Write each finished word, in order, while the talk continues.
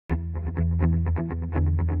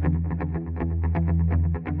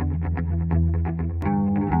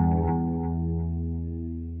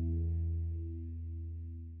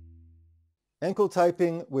Ankle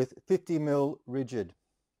taping with 50mm rigid.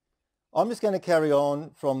 I'm just going to carry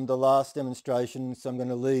on from the last demonstration, so I'm going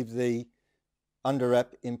to leave the under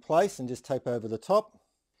wrap in place and just tape over the top.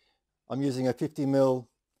 I'm using a 50mm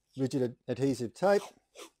rigid adhesive tape.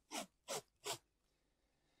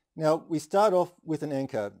 Now we start off with an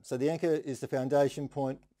anchor. So the anchor is the foundation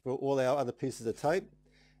point for all our other pieces of tape,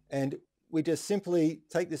 and we just simply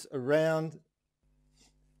take this around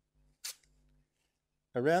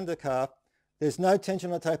the calf. There's no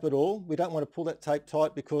tension on the tape at all. We don't want to pull that tape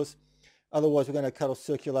tight because otherwise we're going to cut off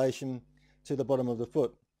circulation to the bottom of the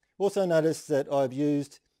foot. Also notice that I've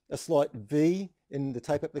used a slight V in the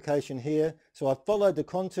tape application here. So I've followed the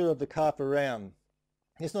contour of the calf around.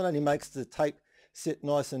 This not only makes the tape sit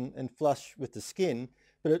nice and flush with the skin,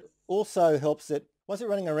 but it also helps that once it's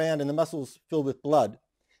running around and the muscles fill with blood,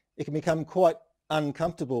 it can become quite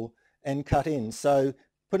uncomfortable and cut in. So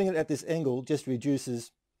putting it at this angle just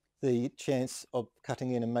reduces the chance of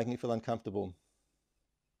cutting in and making it feel uncomfortable.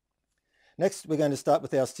 Next, we're going to start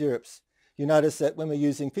with our stirrups. You notice that when we're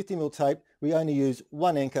using 50mm tape, we only use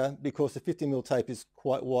one anchor because the 50mm tape is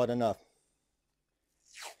quite wide enough.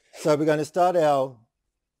 So we're going to start our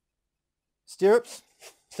stirrups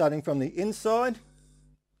starting from the inside,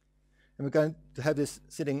 and we're going to have this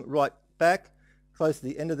sitting right back close to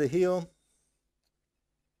the end of the heel,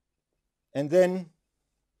 and then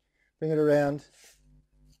bring it around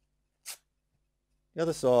the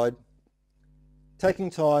other side, taking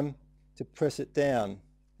time to press it down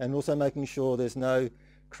and also making sure there's no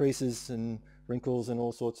creases and wrinkles and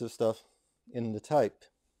all sorts of stuff in the tape.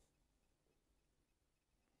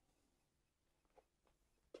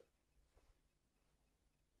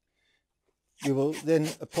 You will then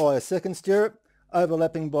apply a second stirrup,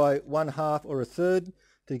 overlapping by 1/2 or 1/3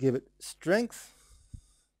 to give it strength.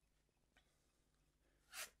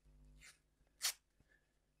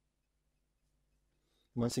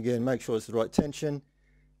 Once again, make sure it's the right tension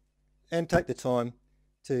and take the time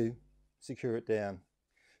to secure it down.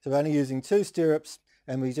 So we're only using 2 stirrups,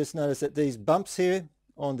 and we just notice that these bumps here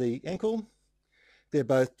on the ankle, they're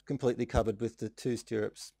both completely covered with the 2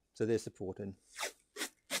 stirrups, so they're supported.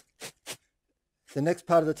 The next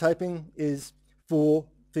part of the taping is 4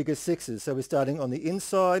 figure 6s. So we're starting on the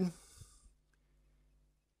inside,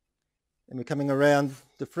 and we're coming around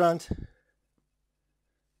the front,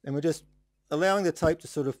 and we're just allowing the tape to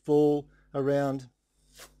sort of fall around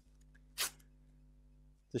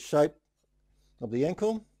the shape of the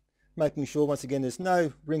ankle, making sure once again there's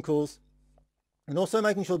no wrinkles, and also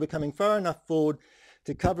making sure we're coming far enough forward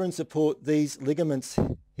to cover and support these ligaments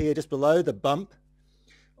here just below the bump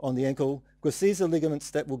on the ankle, because these are ligaments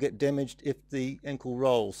that will get damaged if the ankle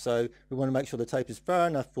rolls. So we want to make sure the tape is far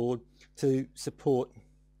enough forward to support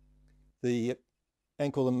the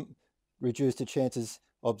ankle and reduce the chances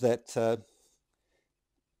of that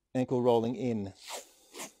ankle rolling in.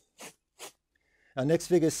 Our next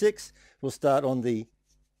figure 6 will start on the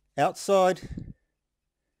outside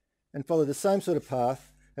and follow the same sort of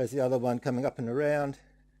path as the other one, coming up and around,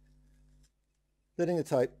 letting the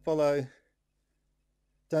tape follow.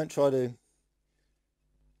 Don't try to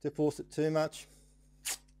force it too much.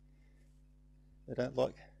 They don't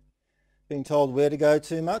like being told where to go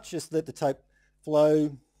too much. Just let the tape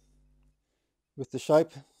flow with the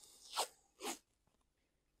shape.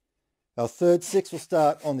 Our third 6 will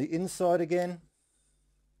start on the inside again.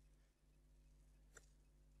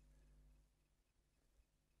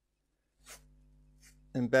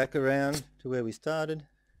 And back around to where we started.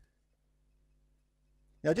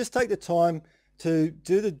 Now just take the time to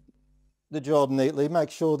do the job neatly, make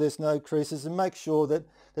sure there's no creases, and make sure that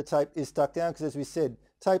the tape is stuck down, because as we said,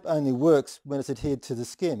 tape only works when it's adhered to the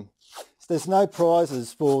skin. So there's no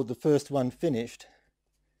prizes for the first one finished,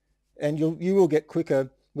 and you will get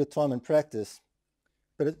quicker with time and practice.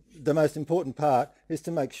 But the most important part is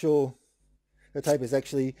to make sure the tape is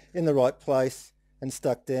actually in the right place and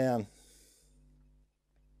stuck down.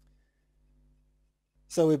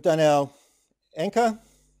 So we've done our anchor,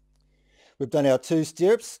 we've done our 2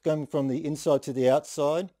 stirrups going from the inside to the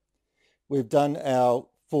outside, we've done our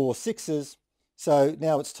 4 6s, so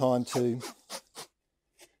now it's time to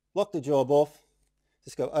block the job off.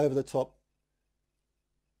 Just go over the top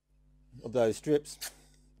of those strips.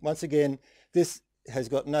 Once again, this has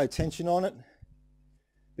got no tension on it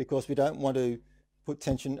because we don't want to put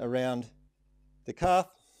tension around the calf.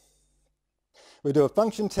 We do a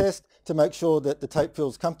function test to make sure that the tape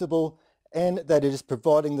feels comfortable and that it is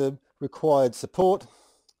providing the required support.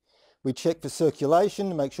 We check for circulation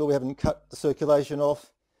to make sure we haven't cut the circulation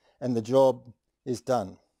off, and the job is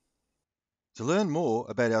done. To learn more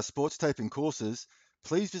about our sports taping courses,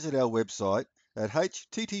 please visit our website at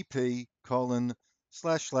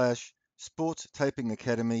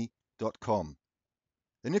http://sportstapingacademy.com.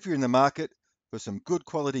 And if you're in the market for some good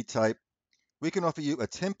quality tape, we can offer you a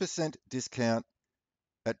 10% discount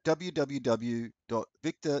at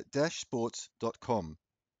www.victor-sports.com.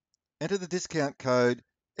 Enter the discount code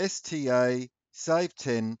STA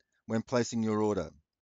SAVE10 when placing your order.